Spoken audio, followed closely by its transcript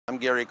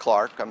Gary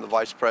Clark. I'm the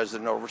Vice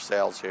President over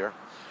sales here.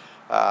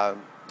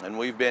 And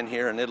we've been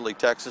here in Italy,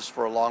 Texas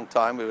for a long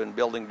time. We've been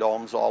building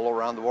domes all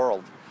around the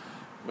world.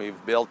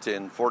 We've built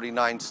in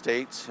 49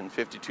 states and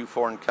 52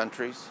 foreign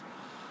countries.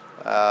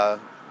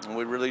 And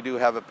we really do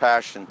have a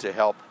passion to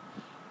help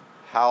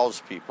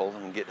house people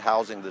and get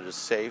housing that is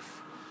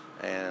safe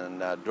and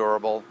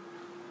durable.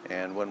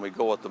 And when we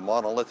go with the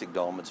monolithic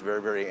dome, it's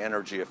very, very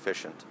energy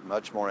efficient,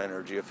 much more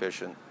energy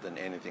efficient than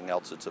anything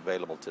else that's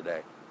available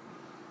today.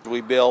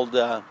 We build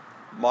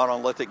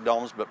monolithic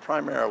domes, but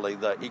primarily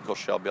the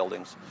Ecoshell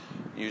buildings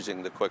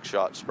using the quick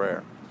shot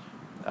sprayer.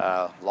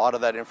 A lot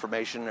of that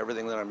information,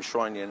 everything that I'm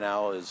showing you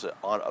now, is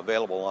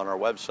available on our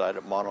website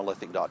at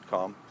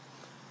Monolithic.com.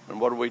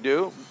 And what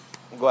do?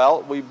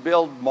 Well, we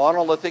build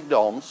monolithic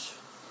domes,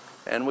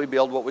 and we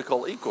build what we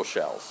call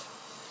Ecoshells.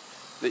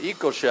 The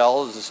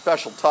Ecoshell is a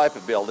special type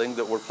of building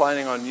that we're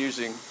planning on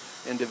using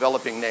in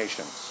developing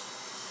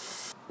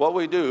nations. What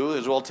we do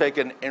is we'll take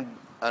an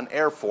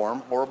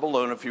airform, or a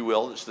balloon if you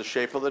will, it's the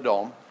shape of the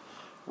dome.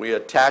 We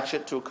attach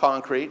it to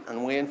concrete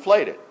and we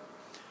inflate it.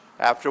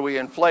 After we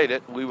inflate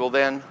it, we will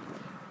then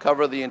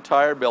cover the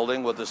entire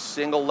building with a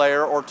single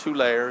layer or two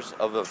layers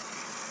of a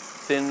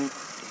thin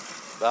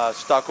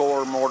stucco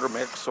or mortar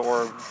mix,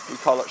 or we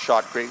call it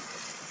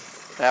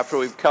shotcrete. After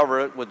we cover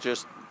it with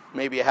just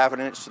maybe a ½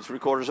 inch to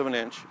 3/4 of an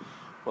inch,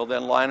 we'll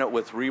then line it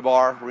with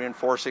rebar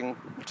reinforcing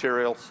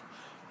materials.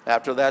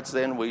 After that's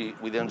then, we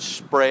then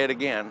spray it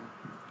again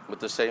with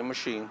the same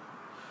machine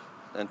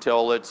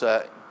until it's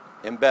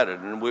embedded.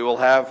 And we will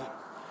have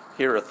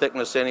here a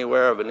thickness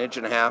anywhere of 1.5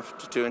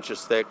 inches to 2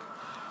 inches thick,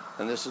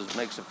 and this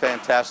makes a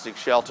fantastic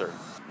shelter.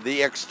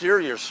 The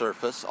exterior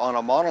surface on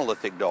a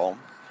monolithic dome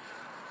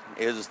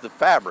is the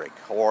fabric,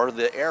 or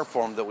the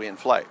airform that we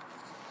inflate.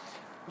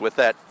 With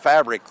that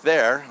fabric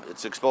there,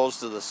 it's exposed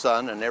to the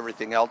sun and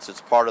everything else.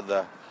 It's part of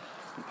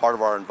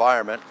our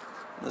environment.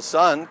 The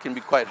sun can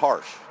be quite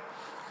harsh,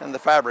 and the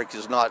fabric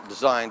is not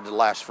designed to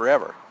last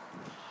forever.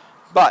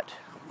 But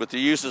with the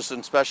use of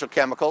some special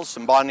chemicals,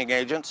 some bonding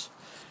agents,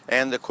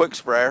 and the quick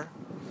sprayer,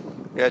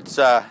 it's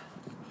the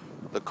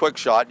quick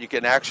shot. You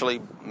can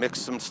actually mix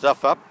some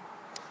stuff up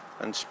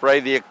and spray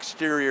the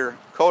exterior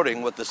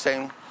coating with the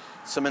same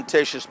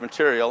cementitious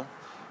material.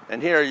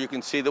 And here you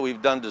can see that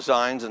we've done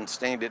designs and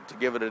stained it to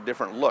give it a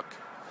different look.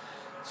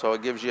 So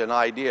it gives you an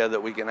idea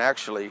that we can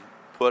actually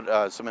put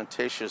a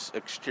cementitious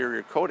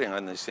exterior coating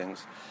on these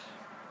things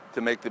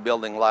to make the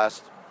building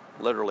last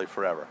literally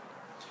forever.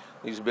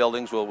 These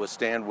buildings will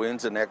withstand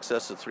winds in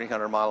excess of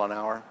 300 miles an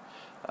hour.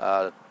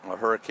 A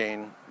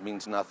hurricane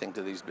means nothing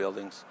to these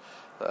buildings.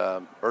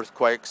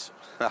 Earthquakes,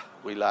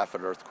 we laugh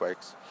at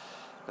earthquakes.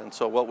 And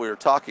so what we're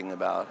talking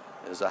about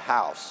is a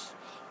house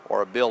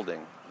or a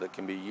building that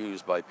can be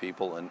used by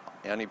people in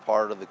any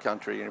part of the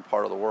country, any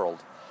part of the world,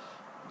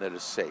 that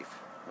is safe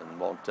and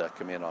won't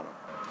come in on them.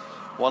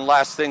 One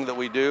last thing that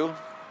we do,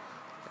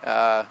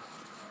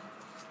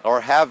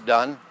 or have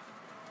done,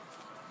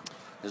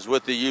 is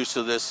with the use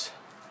of this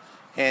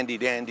handy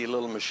dandy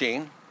little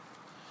machine.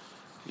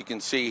 You can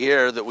see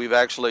here that we've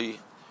actually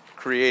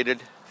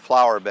created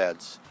flower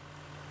beds.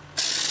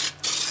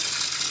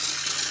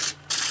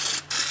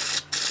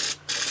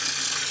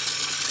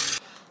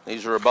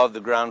 These are above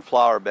the ground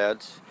flower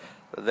beds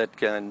that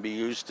can be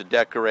used to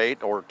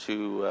decorate or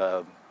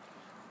to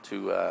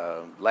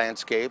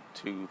landscape,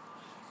 to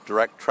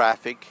direct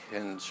traffic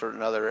in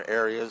certain other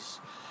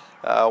areas.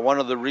 One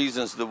of the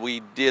reasons that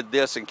we did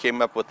this and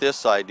came up with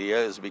this idea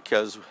is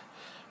because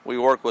we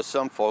work with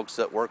some folks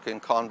that work in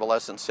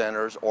convalescent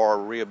centers or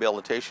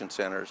rehabilitation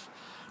centers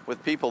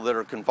with people that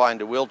are confined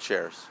to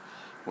wheelchairs.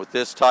 With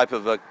this type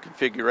of a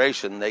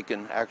configuration, they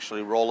can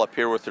actually roll up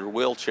here with their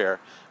wheelchair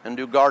and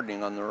do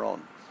gardening on their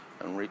own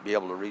and be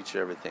able to reach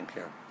everything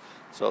here.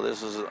 So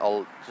this is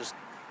just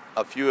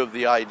a few of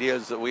the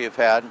ideas that we have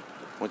had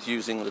with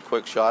using the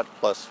quick shot,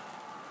 plus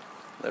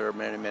there are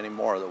many, many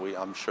more that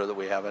I'm sure that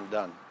we haven't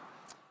done.